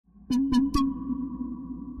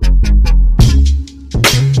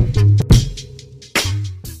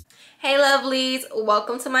lovelies,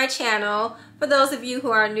 welcome to my channel. For those of you who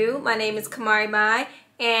are new, my name is Kamari Mai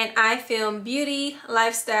and I film beauty,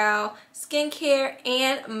 lifestyle, skincare,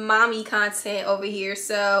 and mommy content over here.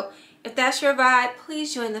 So if that's your vibe,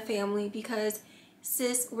 please join the family because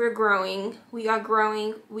sis, we're growing. We are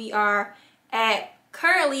growing. We are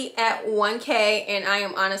currently at 1K and I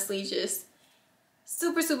am honestly just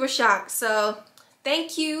super shocked. So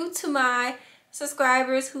thank you to my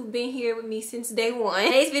subscribers who've been here with me since day one.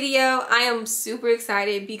 Today's video, I am super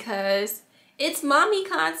excited because it's mommy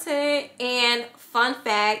content. And fun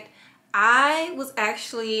fact, I was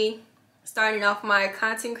actually starting off my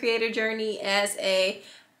content creator journey as a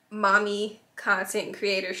mommy content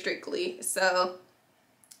creator strictly. So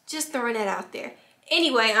just throwing that out there.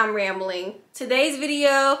 Anyway, I'm rambling. Today's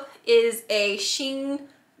video is a Shein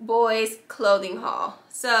boys clothing haul.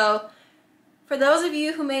 So for those of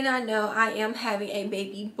you who may not know, I am having a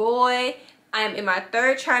baby boy. I am in my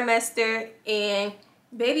 3rd trimester and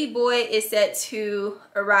baby boy is set to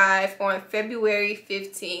arrive on February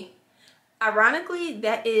 15th. Ironically,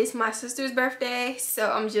 that is my sister's birthday, so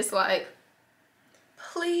I'm just like,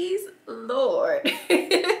 please, Lord.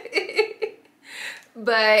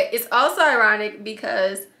 But it's also ironic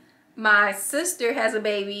because my sister has a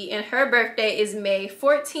baby and her birthday is May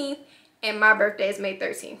 14th and my birthday is May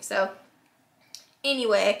 13th. So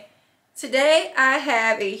anyway, today I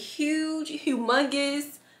have a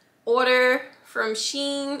humongous order from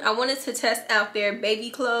Shein. I wanted to test out their baby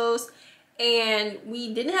clothes and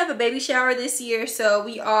we didn't have a baby shower this year, so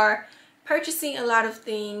we are purchasing a lot of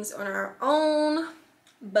things on our own,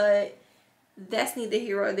 but that's neither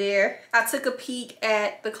here or there. I took a peek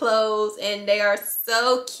at the clothes and they are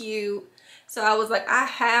so cute. So I was like, I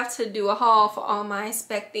have to do a haul for all my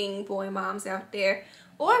expecting boy moms out there.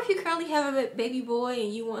 Or if you currently have a baby boy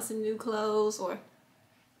and you want some new clothes, or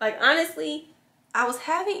like honestly, I was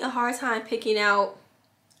having a hard time picking out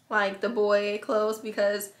like the boy clothes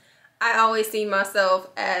because I always see myself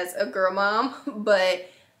as a girl mom.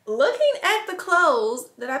 But looking at the clothes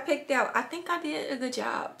that I picked out, I think I did a good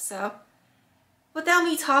job. So without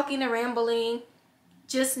me talking and rambling,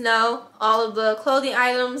 just know all of the clothing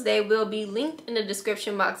items, they will be linked in the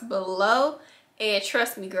description box below. And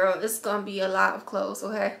trust me, girl, it's gonna be a lot of clothes,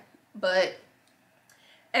 okay? But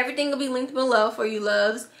everything will be linked below for you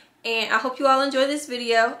loves. And I hope you all enjoy this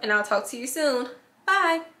video and I'll talk to you soon.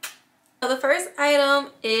 Bye. So the first item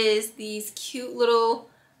is these cute little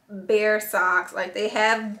bear socks. Like they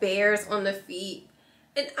have bears on the feet.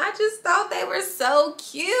 And I just thought they were so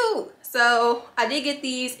cute. So I did get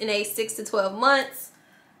these in a 6 to 12 months.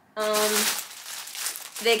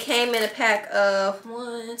 They came in a pack of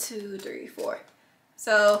 1, 2, 3, 4.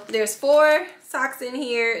 So there's 4 socks in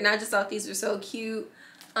here and I just thought these were so cute.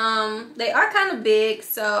 They are kind of big,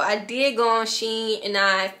 so I did go on Shein and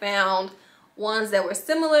I found ones that were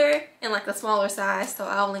similar in like a smaller size, so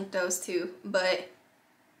I'll link those too. But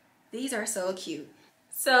these are so cute.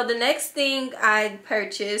 So the next thing I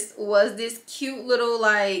purchased was this cute little,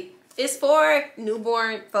 like, it's for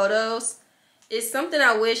newborn photos. It's something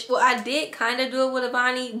I wish, well, I did kind of do it with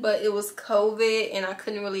Avani, but it was COVID and I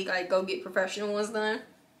couldn't really like go get professional ones done.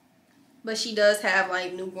 But she does have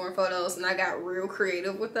like newborn photos and I got real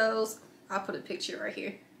creative with those. I'll put a picture right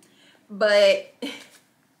here. But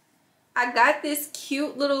I got this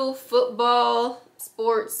cute little football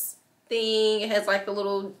sports thing. It has like a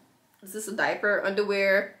little, is this a diaper,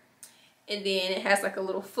 underwear, and then it has like a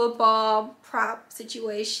little football prop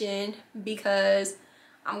situation because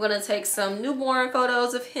I'm gonna take some newborn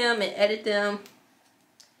photos of him and edit them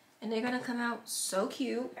and they're gonna come out so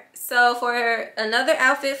cute. So for another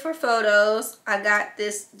outfit for photos, I got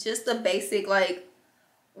this, just a basic like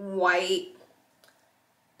white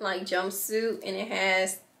like jumpsuit, and it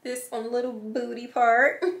has this on the little booty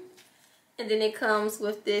part, and then it comes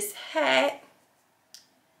with this hat.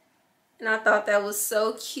 And I thought that was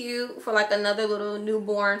so cute for like another little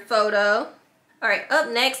newborn photo. All right, up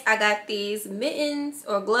next, I got these mittens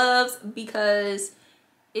or gloves because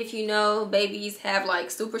if you know, babies have like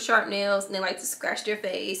super sharp nails and they like to scratch their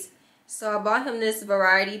face. So I bought him this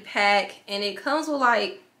variety pack and it comes with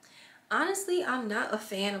like, honestly, I'm not a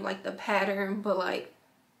fan of like the pattern, but like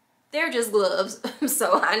they're just gloves.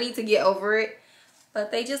 So I need to get over it. But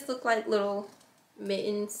they just look like little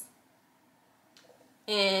mittens.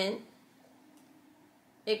 And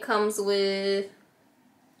it comes with,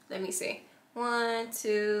 let me see, 1,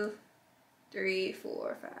 2, 3,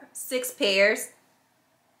 4, 5, 6 pairs,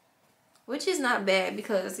 which is not bad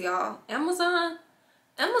because y'all, Amazon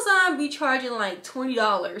be charging like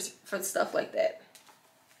 $20 for stuff like that.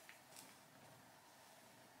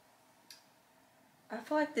 I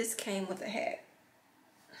feel like this came with a hat.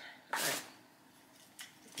 All right.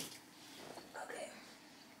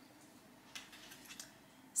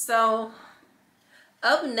 So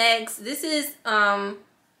up next,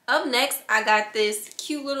 I got this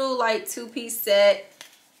cute little like two-piece set.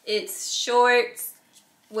 It's shorts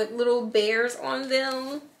with little bears on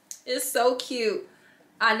them. It's so cute.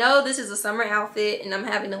 I know this is a summer outfit and I'm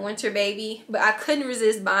having a winter baby, but I couldn't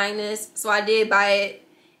resist buying this, so I did buy it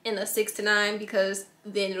in a 6 to 9 because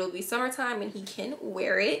then it'll be summertime and he can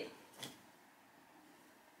wear it.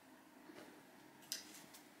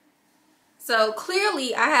 So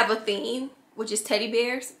clearly I have a theme, which is teddy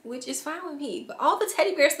bears, which is fine with me. But all the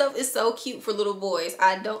teddy bear stuff is so cute for little boys.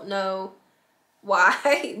 I don't know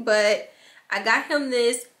why, but I got him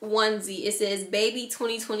this onesie. It says Baby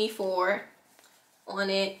 2024 on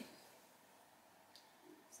it.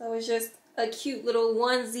 So it's just a cute little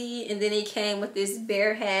onesie, and then it came with this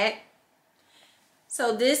bear hat.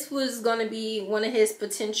 So this was gonna be one of his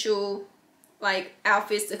potential like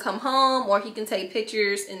outfits to come home, or he can take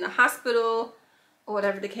pictures in the hospital or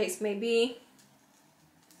whatever the case may be.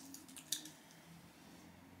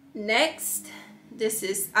 Next, this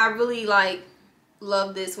is, I really like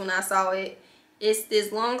love this when I saw it. It's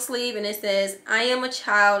this long sleeve and it says I am a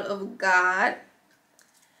child of God,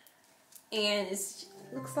 and it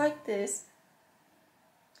looks like this.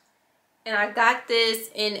 And I got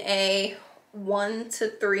this in a 1 to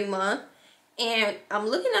 3 month, and I'm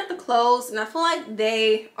looking at the clothes and I feel like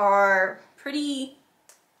they are pretty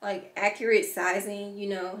like accurate sizing. You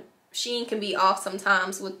know, Shein can be off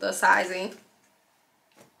sometimes with the sizing.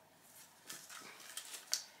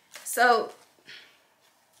 So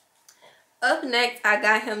up next, I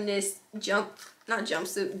got him this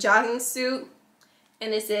jogging suit,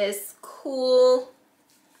 and it says cool.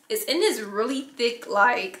 It's in this really thick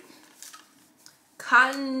like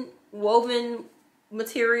cotton woven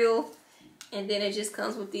material, and then it just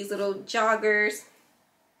comes with these little joggers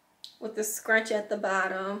with the scrunch at the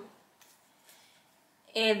bottom.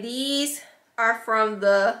 And these are from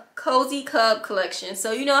the Cozy Cub collection.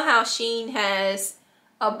 So you know how Shein has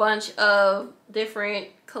a bunch of different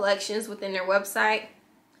collections within their website?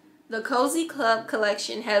 The Cozy Cub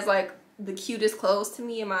collection has like the cutest clothes to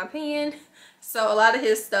me, in my opinion. So a lot of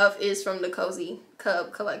his stuff is from the Cozy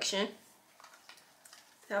Cub collection.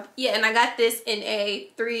 So yeah, and I got this in a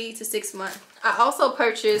 3 to 6 month. I also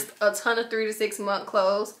purchased a ton of 3 to 6 month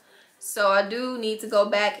clothes, so I do need to go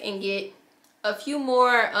back and get a few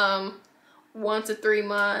more 1 to 3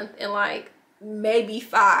 month, and like maybe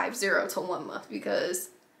 5 0 to 1 month,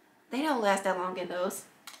 because they don't last that long in those.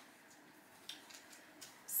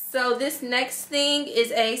 So this next thing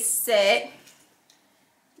is a set.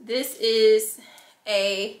 This is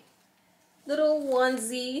a little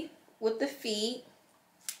onesie with the feet,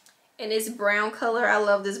 and it's brown color. I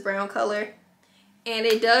love this brown color, and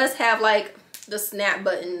it does have like the snap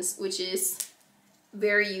buttons, which is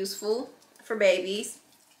very useful for babies.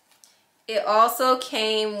 It also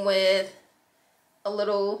came with a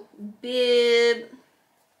little bib,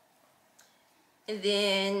 and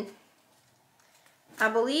then I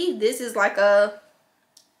believe this is like a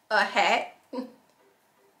hat.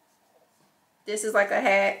 This is like a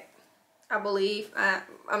hat, I believe.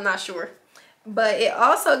 I'm not sure. But it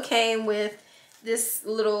also came with this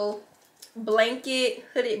little blanket,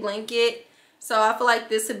 hooded blanket. So I feel like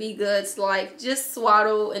this would be good to like just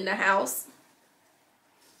swaddle in the house.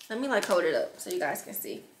 Let me like hold it up so you guys can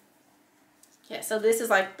see. Yeah, so this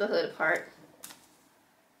is like the hood part.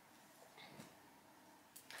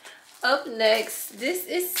 Up next, this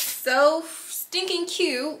is so stinking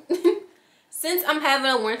cute. Since I'm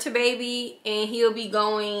having a winter baby and he'll be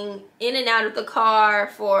going in and out of the car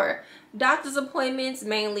for doctor's appointments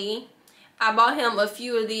mainly, I bought him a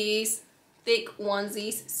few of these thick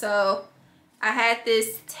onesies. So I had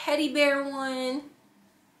this teddy bear one,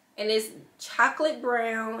 and it's chocolate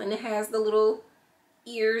brown, and it has the little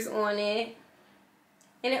ears on it,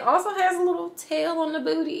 and it also has a little tail on the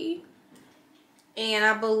booty. And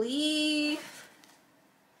I believe,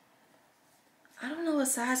 I don't know what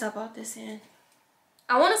size I bought this in.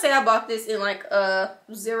 I want to say I bought this in like a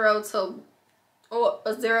 0 to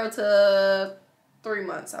 3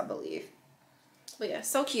 months, I believe. But yeah,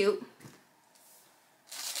 so cute.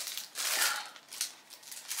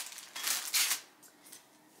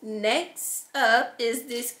 Next up is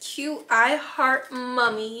this cute I Heart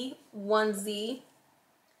Mummy onesie.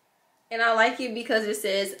 And I like it because it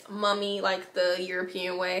says mummy like the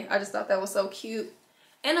European way. I just thought that was so cute.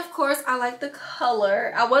 And of course, I like the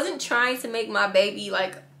color. I wasn't trying to make my baby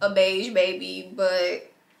like a beige baby,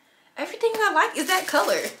 but everything I like is that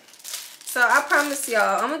color. So I promise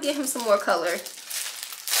y'all, I'm gonna get him some more color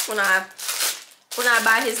when I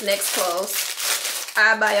buy his next clothes.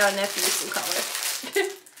 I buy y'all nephew some color.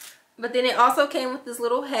 But then it also came with this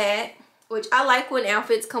little hat, which I like when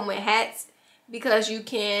outfits come with hats because you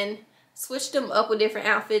can switch them up with different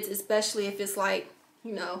outfits, especially if it's like,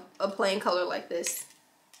 you know, a plain color like this.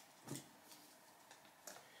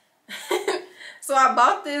 So I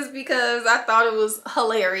bought this because I thought it was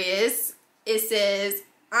hilarious. It says,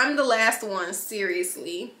 "I'm the last one,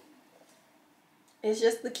 seriously." It's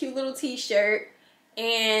just the cute little t-shirt.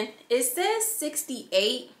 And it says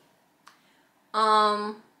 68.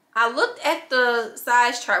 I looked at the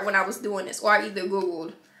size chart when I was doing this, or I either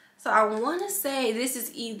Googled. So I want to say this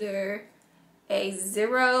is either a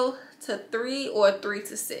 0 to 3 or a 3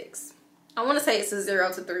 to 6. I want to say it's a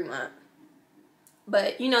 0 to 3 month.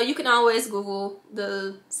 But, you know, you can always Google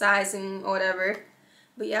the sizing or whatever.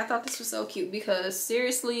 But yeah, I thought this was so cute because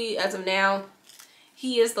seriously, as of now,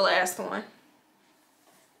 he is the last one.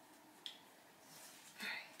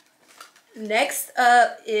 Next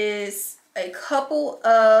up is a couple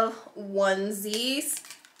of onesies.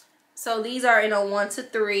 So these are in a 1 to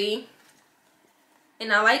 3.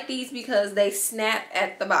 And I like these because they snap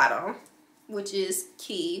at the bottom, which is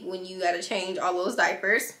key when you gotta change all those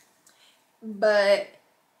diapers. But,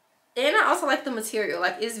 and I also like the material.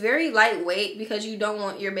 Like, it's very lightweight because you don't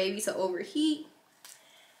want your baby to overheat.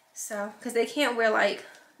 So, because they can't wear like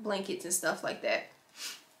blankets and stuff like that.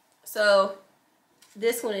 So,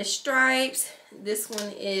 this one is stripes. This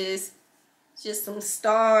one is just some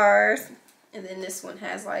stars. And then this one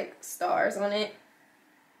has like stars on it.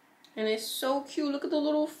 And it's so cute. Look at the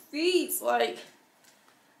little feet. Like,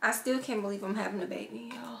 I still can't believe I'm having a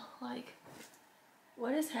baby, y'all. Like,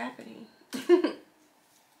 what is happening?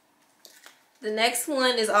 The next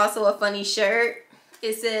one is also a funny shirt.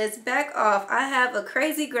 It says, "Back off. I have a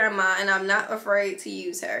crazy grandma and I'm not afraid to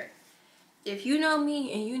use her." If you know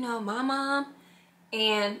me and you know my mom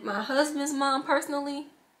and my husband's mom personally,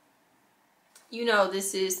 you know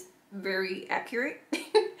this is very accurate.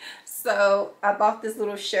 So I bought this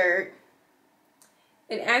little shirt.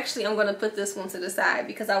 And actually I'm going to put this one to the side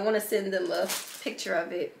because I want to send them a picture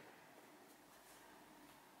of it.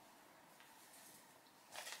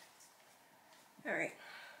 Alright.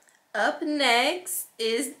 Up next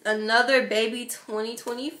is another baby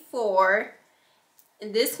 2024.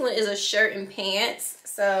 And this one is a shirt and pants.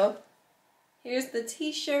 So here's the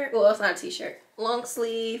t-shirt. Well, it's not a t-shirt. Long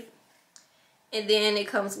sleeve. And then it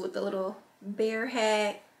comes with a little bear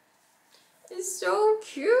hat. It's so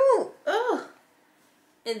cute. Oh.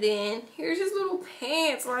 And then here's his little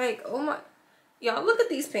pants. Like, oh my. Y'all, look at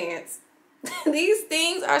these pants. These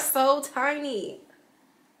things are so tiny.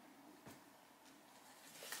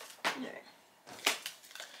 Okay.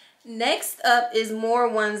 Next up is more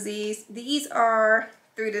onesies. These are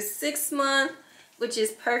 3 to 6 month, which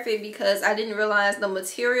is perfect because I didn't realize the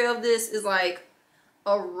material of this is like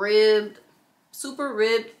a ribbed, super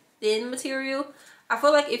ribbed thin material. I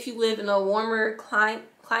feel like if you live in a warmer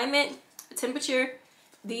climate, temperature,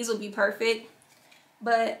 these will be perfect.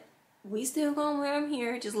 But we still gonna wear them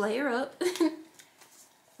here, just layer up.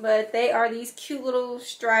 But they are these cute little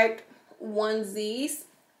striped onesies.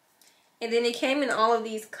 And then it came in all of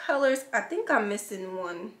these colors. I think I'm missing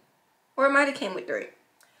one. Or it might have came with 3.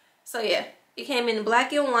 So yeah, it came in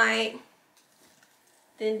black and white.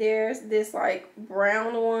 Then there's this like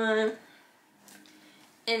brown one.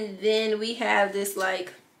 And then we have this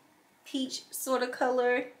like peach sort of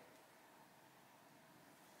color.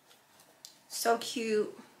 So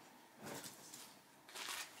cute.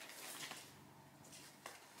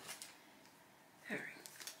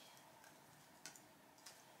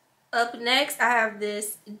 Up next, I have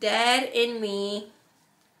this Dad and Me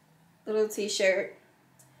little t-shirt.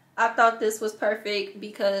 I thought this was perfect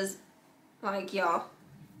because, like, y'all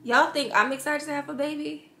think I'm excited to have a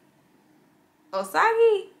baby?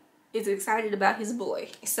 Osagi is excited about his boy.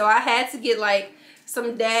 So I had to get, like,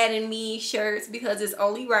 some Dad and Me shirts because it's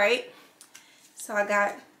only right. So I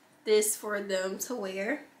got this for them to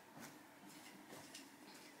wear.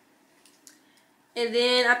 And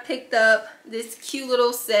then I picked up this cute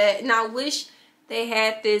little set. And I wish they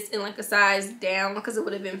had this in like a size down because it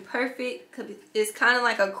would have been perfect. Cause it's kind of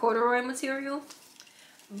like a corduroy material.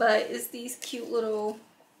 But it's these cute little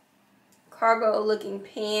cargo looking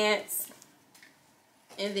pants.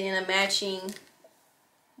 And then a matching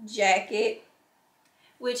jacket.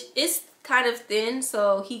 Which is kind of thin.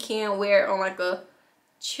 So he can wear it on like a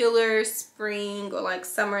chiller spring or like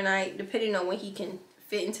summer night. Depending on when he can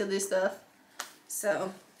fit into this stuff.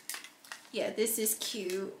 So, yeah, this is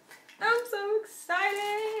cute. I'm so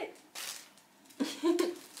excited.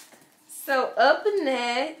 So, up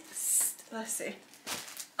next, let's see.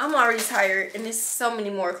 I'm already tired, and there's so many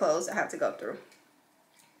more clothes I have to go through.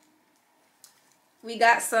 We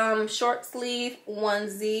got some short sleeve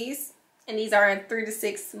onesies, and these are in 3 to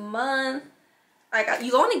 6 months. Like,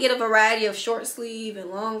 you want to get a variety of short sleeve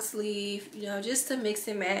and long sleeve, you know, just to mix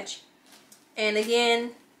and match. And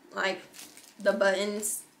again, like the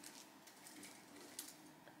buttons.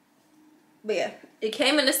 But yeah, it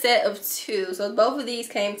came in a set of 2. So both of these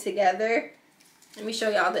came together. Let me show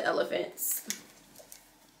y'all the elephants.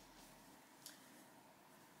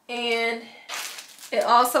 And it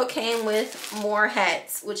also came with more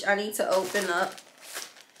hats, which I need to open up.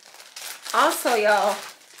 Also, y'all,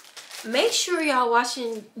 make sure y'all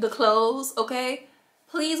washing the clothes, okay?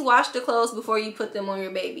 Please wash the clothes before you put them on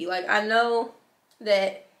your baby. Like, I know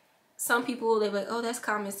that some people, they're like, oh, that's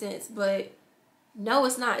common sense. But no,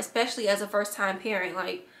 it's not, especially as a first-time parent.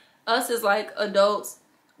 Like, us as, like, adults,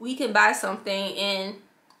 we can buy something, and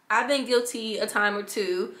I've been guilty a time or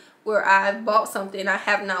two where I've bought something, I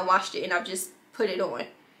have not washed it, and I've just put it on.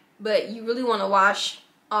 But you really want to wash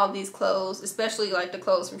all these clothes, especially, like, the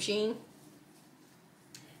clothes from Shein.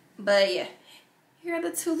 But, yeah. Here are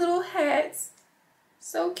the 2 little hats.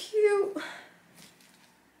 So cute.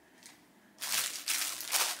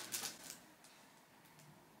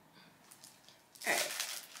 Alright.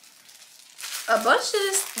 A bunch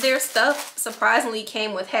of their stuff surprisingly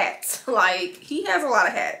came with hats. Like, he has a lot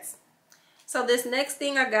of hats. So this next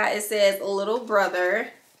thing I got, it says little brother,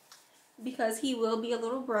 because he will be a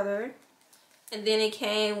little brother. And then it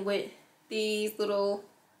came with these little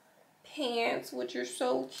pants, which are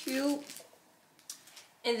so cute.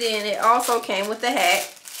 And then it also came with the hat,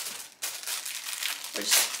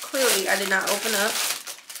 which clearly I did not open up.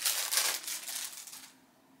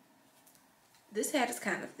 This hat is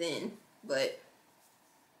kind of thin, but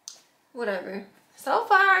whatever. So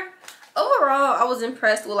far, overall, I was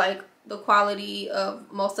impressed with like the quality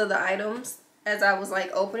of most of the items as I was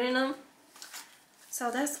like opening them.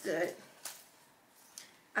 So that's good.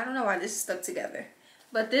 I don't know why this is stuck together.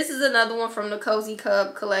 But this is another one from the Cozy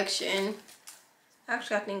Cub collection.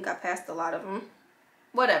 Actually, I think I passed a lot of them.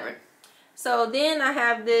 Whatever. So then I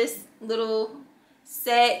have this little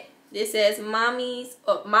set. This says Mama's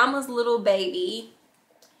Little Baby.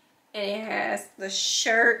 And it has the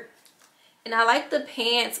shirt. And I like the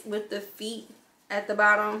pants with the feet at the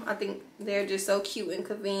bottom. I think they're just so cute and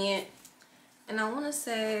convenient. And I want to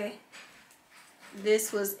say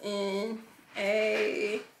this was in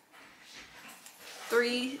a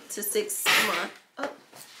 3 to 6 month. Oh,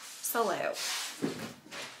 so loud.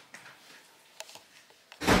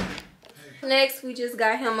 Next, we just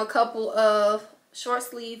got him a couple of short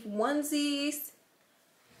sleeve onesies.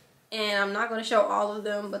 And I'm not going to show all of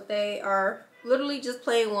them, but they are literally just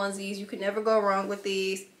plain onesies. You can never go wrong with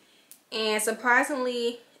these. And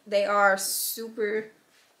surprisingly, they are super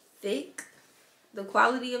thick, the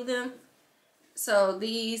quality of them. So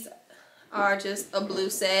these are just a blue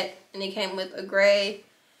set, and it came with a gray,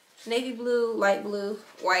 navy blue, light blue,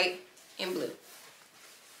 white, and blue.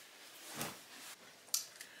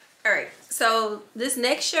 Alright, so this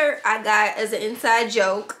next shirt I got as an inside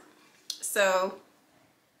joke. So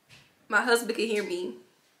my husband can hear me,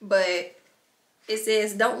 but it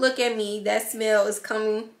says, "Don't look at me, that smell is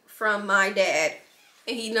coming from my dad."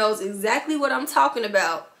 And he knows exactly what I'm talking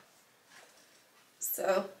about.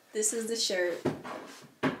 So this is the shirt.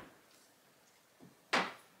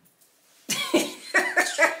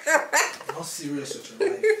 You're not serious with your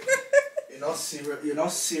life. You're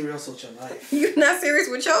not serious with your life. You're not serious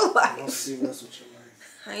with your life. You're not serious with your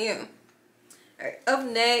life. I am. Alright, up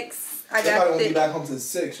next, I They got probably won't be back home till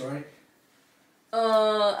 6, right?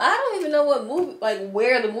 I don't even know what movie, like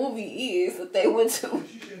where the movie is that they went to.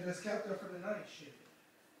 She should have just kept her for the night. Shit.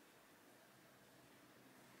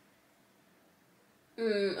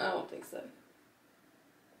 I don't think so.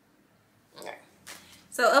 Okay.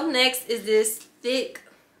 So up next is this thick,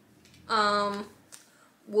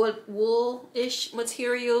 wool-ish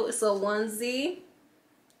material. It's a onesie,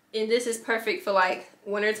 and this is perfect for like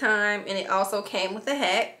wintertime. And it also came with a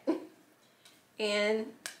hat. And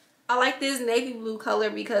I like this navy blue color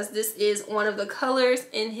because this is one of the colors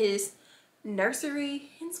in his nursery.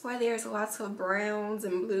 Hence why there's lots of browns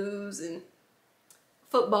and blues and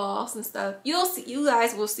footballs and stuff. You'll see, you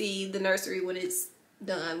guys will see the nursery when it's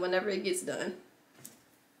done, whenever it gets done.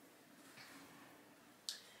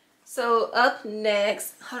 So up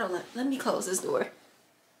next, hold on, let me close this door.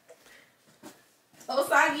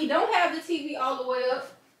 Osagi, don't have the TV all the way up.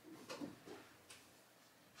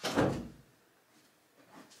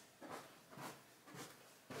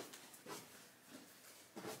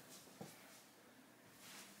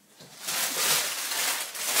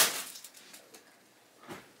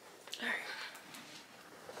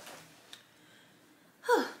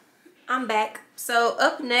 I'm back. So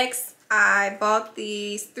up next, I bought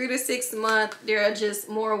these 3 to 6 month. They're just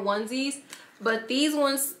more onesies, but these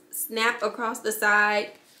ones snap across the side.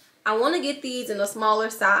 I want to get these in a smaller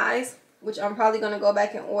size, which I'm probably going to go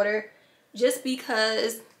back and order, just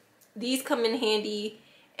because these come in handy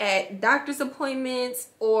at doctor's appointments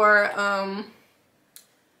or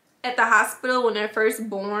at the hospital when they're first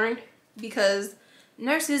born, because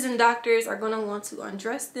nurses and doctors are going to want to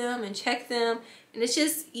undress them and check them, and it's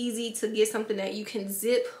just easy to get something that you can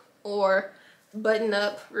zip or button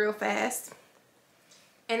up real fast.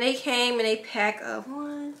 And they came in a pack of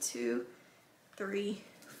 1, 2, 3,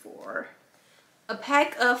 4, a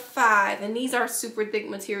pack of 5, and these are super thick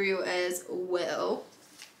material as well.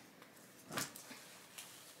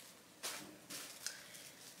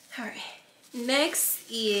 All right, next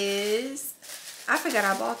is, I forgot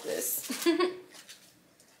I bought this.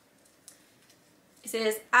 It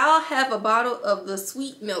says, I'll have a bottle of the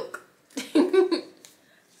sweet milk.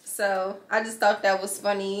 So I just thought that was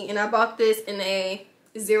funny, and I bought this in a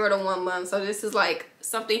 0 to 1 month. So this is like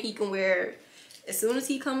something he can wear as soon as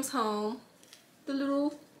he comes home. The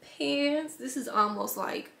little pants, this is almost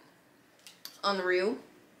like unreal.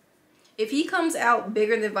 If he comes out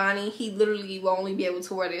bigger than Bonnie, he literally will only be able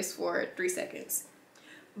to wear this for 3 seconds.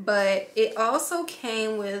 But it also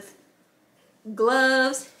came with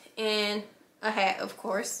gloves and a hat, of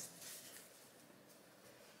course.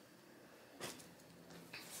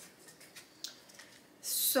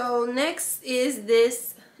 So next is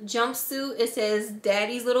this jumpsuit. It says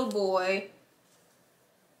Daddy's Little Boy,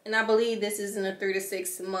 and I believe this is in a 3 to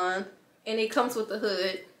 6 month, and it comes with the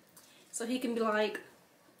hood, so he can be like,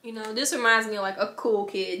 you know, this reminds me of like a cool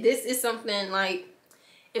kid. This is something like,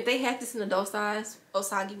 if they had this in adult size,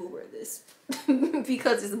 Osagi will wear this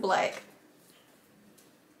because it's black.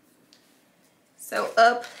 So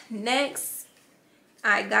up next,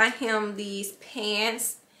 I got him these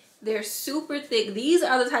pants. They're super thick. These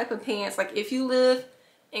are the type of pants, like if you live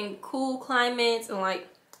in cool climates and like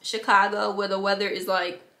Chicago where the weather is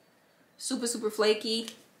like super, super flaky,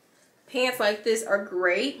 pants like this are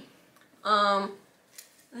great. Let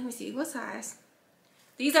me see, what size?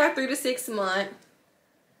 These are 3 to 6 month,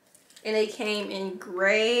 and they came in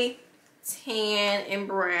gray, tan, and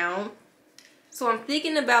brown. So I'm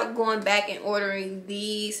thinking about going back and ordering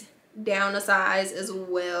these down a size as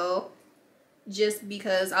well, just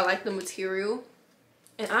because I like the material.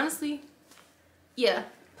 And honestly, yeah,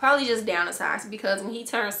 probably just down a size, because when he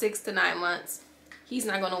turns 6 to 9 months, he's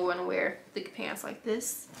not going to want to wear thick pants like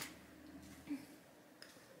this.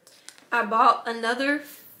 I bought another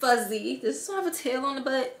fuzzy. This one have a tail on the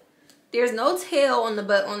butt. There's no tail on the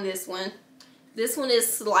butt on this one. This one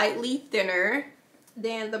is slightly thinner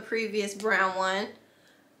than the previous brown one,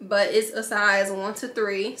 but it's a size 1 to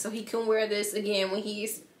 3, so he can wear this again when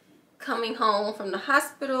he's coming home from the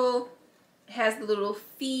hospital. It has the little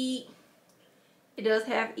feet. It does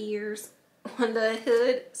have ears on the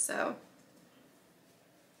hood, so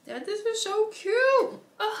that this was so cute.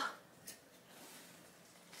 Oh.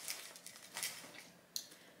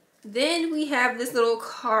 Then we have this little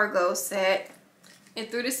cargo set. In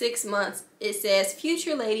 3 to 6 months, it says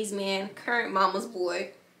future ladies man, current mama's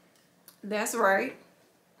boy. That's right.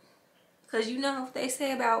 Because you know, they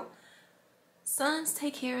say about sons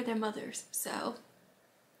take care of their mothers. So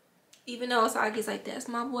even though Osagi's like, that's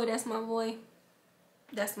my boy, that's my boy,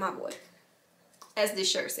 that's my boy, as this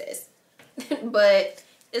shirt says. But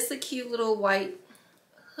it's a cute little white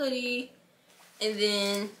hoodie. And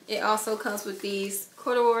then it also comes with these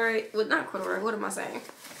corduroy, well, not corduroy, what am I saying?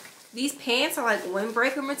 These pants are like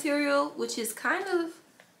windbreaker material, which is kind of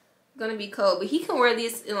gonna be cold. But he can wear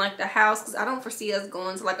these in like the house, because I don't foresee us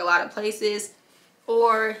going to like a lot of places.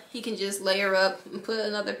 Or he can just layer up and put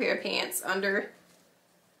another pair of pants under.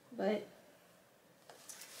 But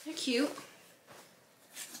they're cute.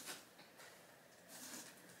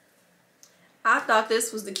 I thought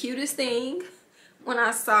this was the cutest thing when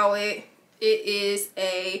I saw it. It is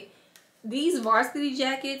these varsity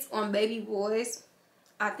jackets on baby boys,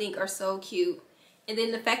 I think are so cute. And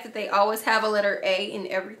then the fact that they always have a letter A in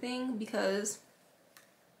everything, because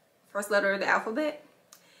first letter of the alphabet.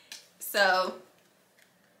 So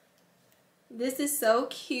this is so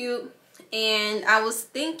cute. And I was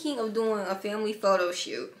thinking of doing a family photo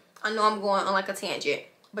shoot. I know I'm going on like a tangent,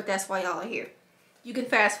 but that's why y'all are here. You can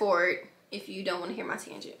fast forward if you don't want to hear my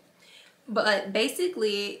tangent. But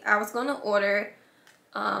basically, I was going to order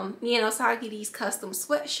me and Osagi these custom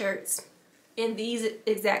sweatshirts in these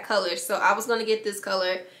exact colors. So I was going to get this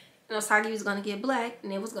color, and Osagi was going to get black,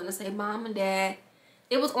 and it was going to say mom and dad.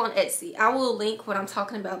 It was on Etsy. I will link what I'm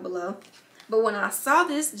talking about below. But when I saw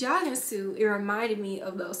this jogging suit, it reminded me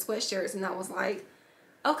of those sweatshirts, and I was like,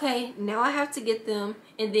 okay, now I have to get them.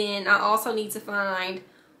 And then I also need to find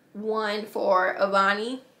one for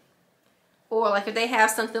Avani, or like if they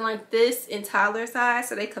have something like this in toddler size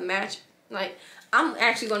so they can match. Like, I'm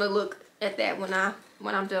actually going to look at that when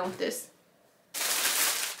I'm done with this.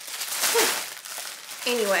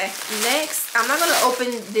 Anyway, next, I'm not going to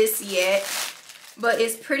open this yet, but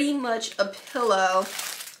it's pretty much a pillow.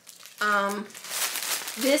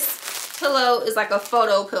 This pillow is like a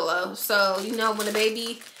photo pillow. So, you know, when the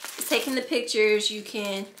baby is taking the pictures, you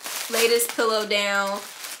can lay this pillow down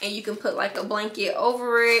and you can put like a blanket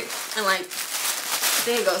over it, and like,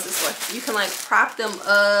 there it goes this way. You can like prop them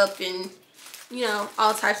up and, you know,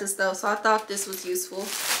 all types of stuff. So I thought this was useful.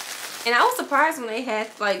 And I was surprised when they had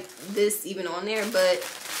like this even on there, but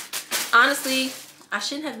honestly, I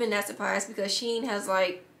shouldn't have been that surprised because Shein has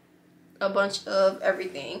like a bunch of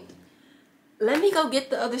everything. Let me go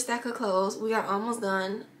get the other stack of clothes. We are almost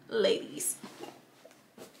done, ladies.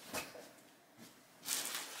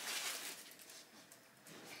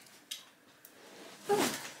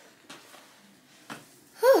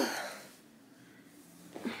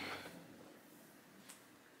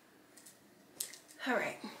 All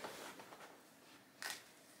right.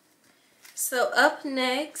 So up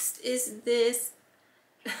next is this.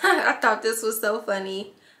 I thought this was so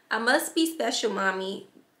funny. I must be special, mommy.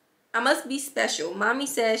 I must be special. Mommy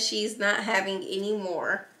says she's not having any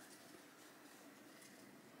more.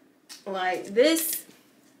 Like this.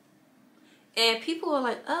 And people are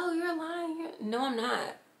like, oh, you're lying. No, I'm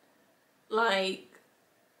not. Like,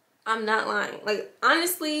 I'm not lying. Like,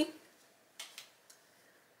 honestly,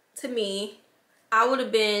 to me, I would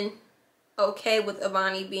have been okay with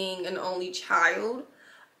Avani being an only child.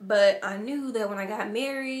 But I knew that when I got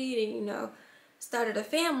married and, you know, started a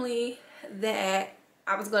family, that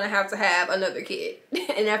I was going to have another kid.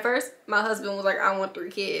 And at first, my husband was like, I want 3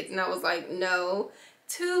 kids. And I was like, no,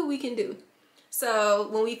 2 we can do. So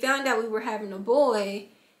when we found out we were having a boy,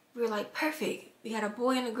 we were like, perfect. We had a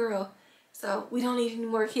boy and a girl. So we don't need any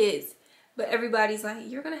more kids. But everybody's like,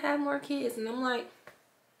 you're going to have more kids. And I'm like,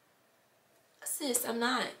 sis, I'm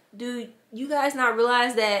not. Dude, you guys not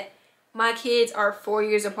realize that my kids are 4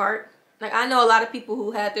 years apart? Like, I know a lot of people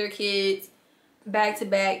who had their kids back to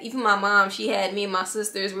back. Even my mom, she had me and my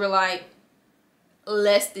sisters were like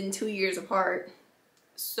less than 2 years apart.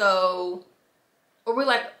 So, or we're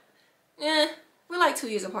like, we're like 2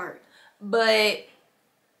 years apart. But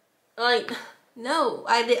like, no,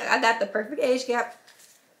 I got the perfect age gap.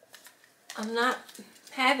 I'm not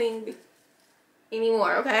having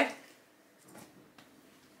anymore, okay?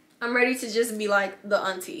 I'm ready to just be like the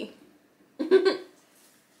auntie.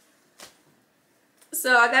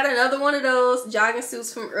 So I got another one of those jogging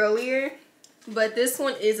suits from earlier, but this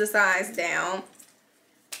one is a size down.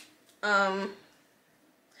 I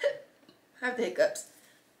have the hiccups.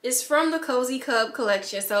 It's from the Cozy Cub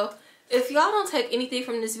collection. So if y'all don't take anything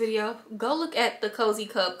from this video, go look at the Cozy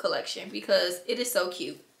Cub collection because it is so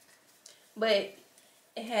cute. But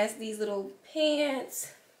it has these little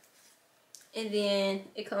pants, and then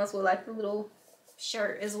it comes with like a little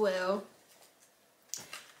shirt as well.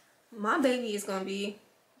 My baby is gonna be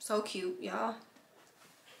so cute, y'all.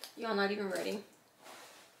 Y'all not even ready.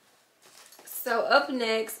 So up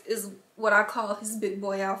next is what I call his big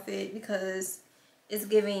boy outfit because it's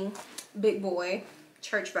giving big boy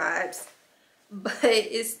church vibes. But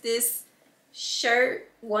it's this shirt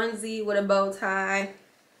onesie with a bow tie,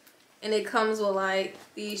 and it comes with like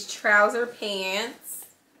these trouser pants,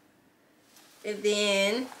 and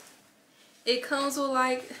then it comes with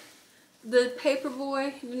like the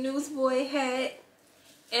paperboy, the newsboy hat,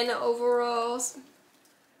 and the overalls.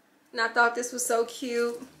 And I thought this was so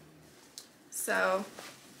cute. So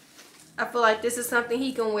I feel like this is something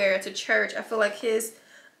he can wear to church. I feel like his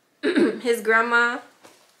his grandma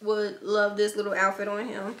would love this little outfit on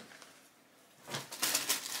him.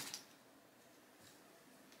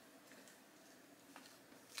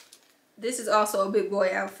 This is also a big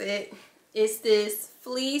boy outfit. It's this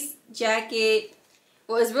fleece jacket.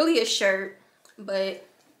 Well, it's really a shirt, but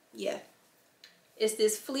yeah. It's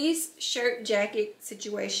this fleece shirt jacket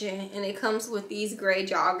situation, and it comes with these gray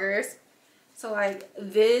joggers. So like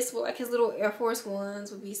this, well, like his little Air Force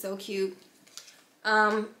Ones would be so cute.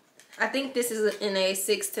 I think this is in a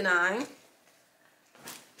 6 to 9.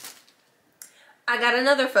 I got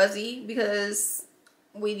another fuzzy because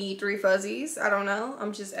we need 3 fuzzies. I don't know.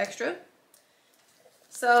 I'm just extra.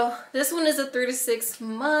 So this one is a 3 to 6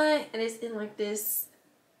 month, and it's in like this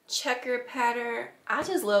checker pattern. I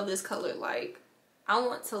just love this color. Like, I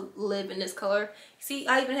want to live in this color. See,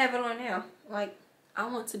 I even have it on now. Like, I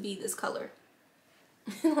want to be this color.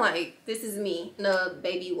 Like, this is me in a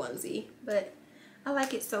baby onesie, but I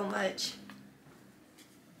like it so much.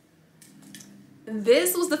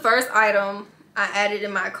 This was the first item I added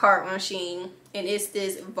in my cart on Shein, and it's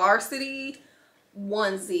this varsity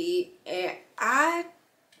onesie. And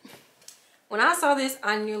when I saw this,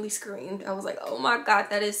 I nearly screamed. I was like, oh my god,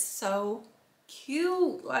 that is so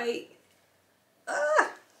cute. Like,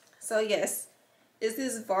 so yes, it's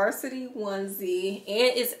this varsity onesie,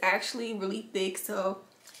 and it's actually really thick, so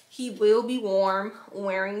he will be warm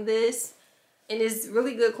wearing this, and it's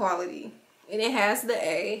really good quality. And it has the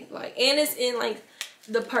A, like, and it's in like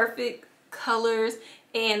the perfect colors,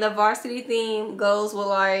 and the varsity theme goes with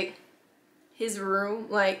like his room.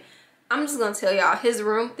 Like, I'm just gonna tell y'all, his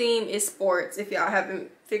room theme is sports, if y'all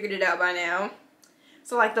haven't figured it out by now.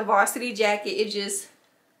 So like the varsity jacket, it's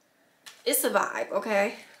a vibe,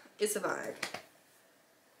 okay? It's a vibe.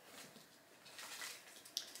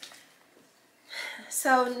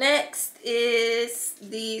 So next is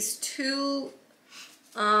these two,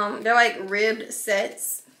 they're like ribbed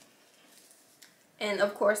sets. And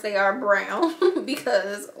of course they are brown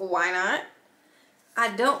because why not?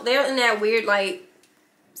 They're in that weird like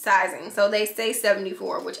sizing. So they say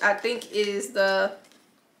 74, which I think is the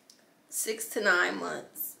 6 to 9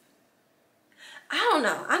 months. I don't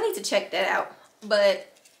know. I need to check that out.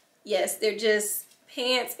 But yes, they're just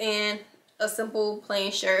pants and a simple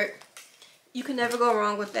plain shirt. You can never go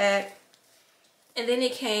wrong with that. And then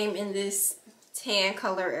it came in this tan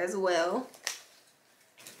color as well.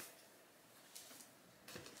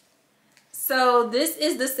 So this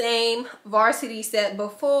is the same varsity set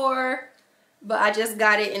before, but I just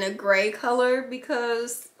got it in a gray color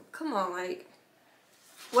because, come on, like,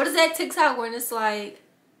 what is that TikTok when it's like,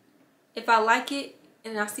 if I like it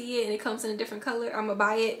and I see it and it comes in a different color, I'm gonna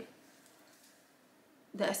buy it?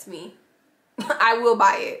 That's me. I will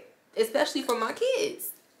buy it, especially for my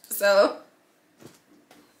kids. So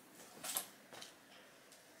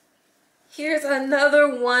here's another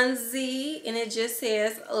onesie, and it just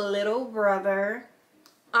says little brother.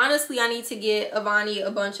 Honestly, I need to get Avani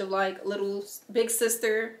a bunch of like big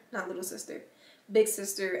sister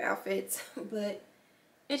outfits, but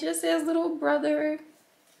it just says little brother.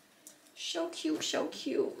 So cute, so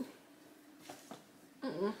cute.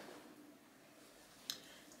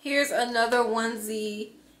 Here's another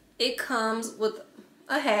onesie. It comes with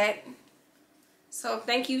a hat. So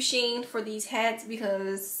thank you, Shein, for these hats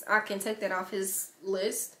because I can take that off his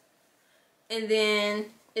list. And then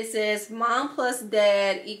it says mom plus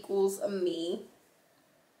dad equals a me.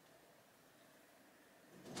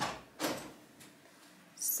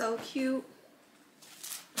 So cute.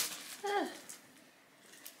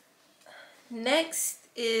 Next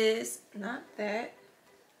is not that.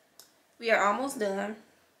 We are almost done.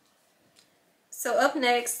 So up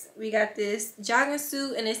next, we got this jogging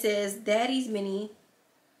suit, and it says Daddy's Mini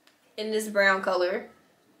in this brown color.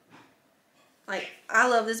 Like, I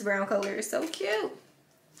love this brown color. It's so cute.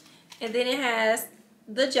 And then it has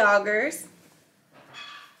the joggers.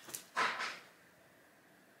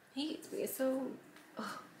 He gets me so...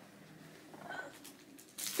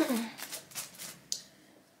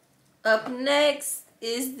 Up next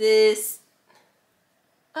is this...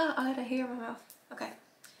 Oh, I got a hair in my mouth. Okay.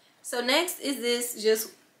 So next is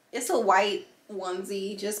this it's a white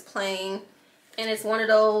onesie, just plain. And it's one of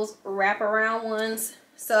those wraparound ones.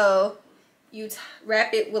 So you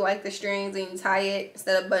wrap it with like the strings and you tie it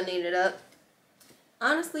instead of buttoning it up.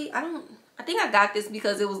 Honestly, I think I got this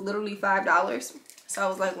because it was literally $5. So I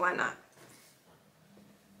was like, why not?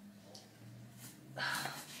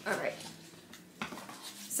 Alright.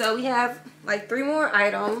 So we have like 3 more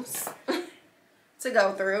items to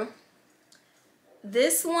go through.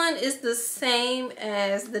 This one is the same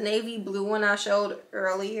as the navy blue one I showed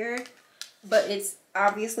earlier, but it's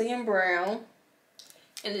obviously in brown.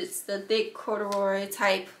 And it's the thick corduroy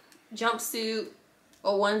type jumpsuit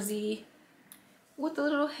or onesie with a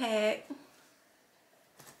little hat.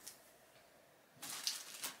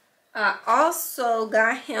 I also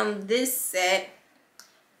got him this set,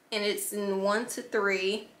 and it's in 1 to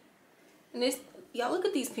 3. And this, y'all look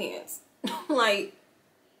at these pants. Like,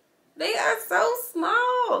 they are so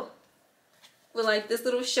small. With like this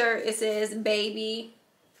little shirt, it says baby.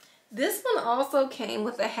 This one also came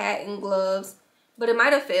with a hat and gloves, but it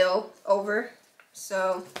might have fell over.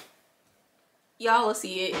 So y'all will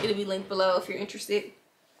see it. It'll be linked below if you're interested.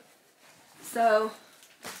 So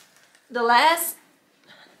the last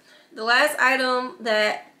item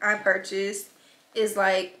that I purchased is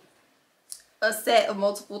like a set of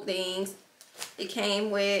multiple things. It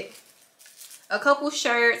came with a couple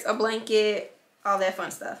shirts, a blanket, all that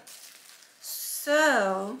fun stuff.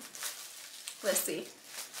 So let's see.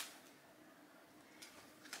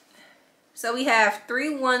 So we have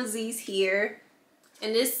 3 onesies here,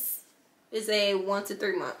 and this is a 1 to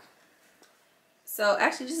 3 month. So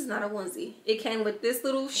actually this is not a onesie. It came with this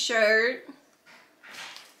little shirt,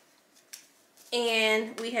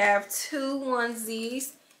 and we have 2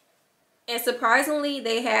 onesies, and surprisingly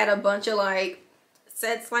they had a bunch of like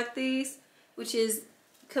sets like these, which is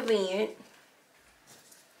convenient.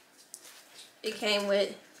 It came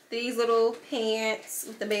with these little pants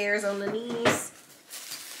with the bears on the knees.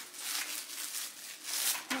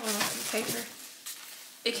 Paper.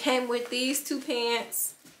 It came with these 2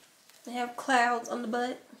 pants. They have clouds on the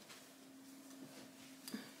butt.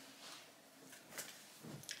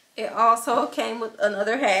 It also came with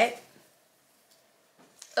another hat,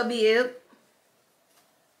 a bib.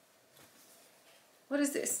 What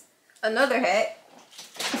is this? Another hat.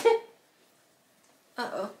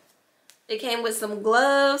 Uh-oh. It came with some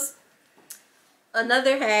gloves,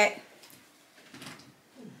 another hat,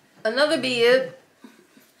 another bib.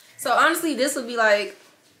 So honestly, this would be like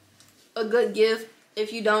a good gift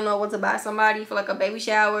if you don't know what to buy somebody for like a baby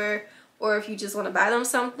shower, or if you just want to buy them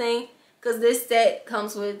something, because this set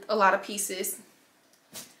comes with a lot of pieces.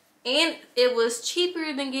 And it was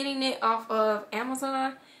cheaper than getting it off of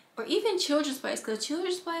Amazon or even Children's Place, because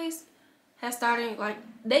Children's Place has started, like,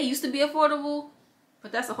 they used to be affordable,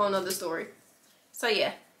 but that's a whole nother story. So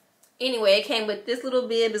yeah, anyway, it came with this little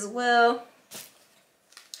bib as well,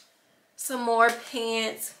 some more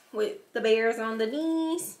pants with the bears on the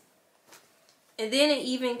knees, and then it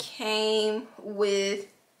even came with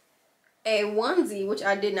a onesie, which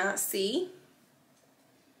I did not see.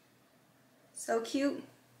 So cute.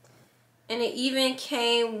 And it even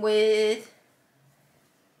came with,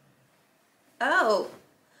 oh,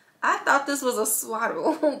 I thought this was a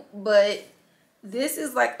swaddle, but this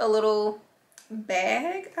is like a little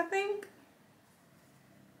bag, I think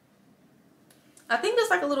it's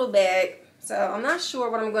like a little bag. So I'm not sure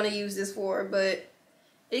what I'm going to use this for, but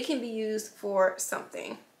it can be used for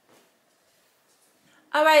something.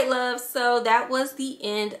 Alright, love, so that was the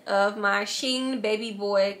end of my Shein baby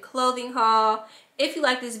boy clothing haul. If you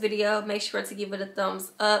like this video, make sure to give it a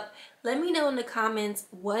thumbs up. Let me know in the comments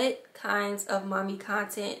what kinds of mommy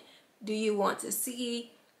content do you want to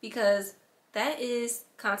see, because that is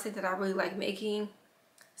content that I really like making.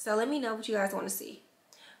 So let me know what you guys want to see.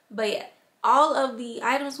 But yeah, all of the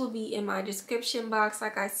items will be in my description box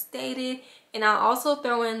like I stated, and I'll also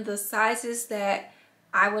throw in the sizes that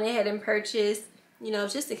I went ahead and purchased, you know,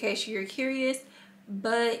 just in case you're curious.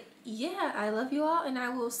 But yeah, I love you all, and I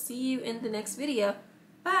will see you in the next video.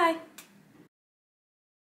 Bye.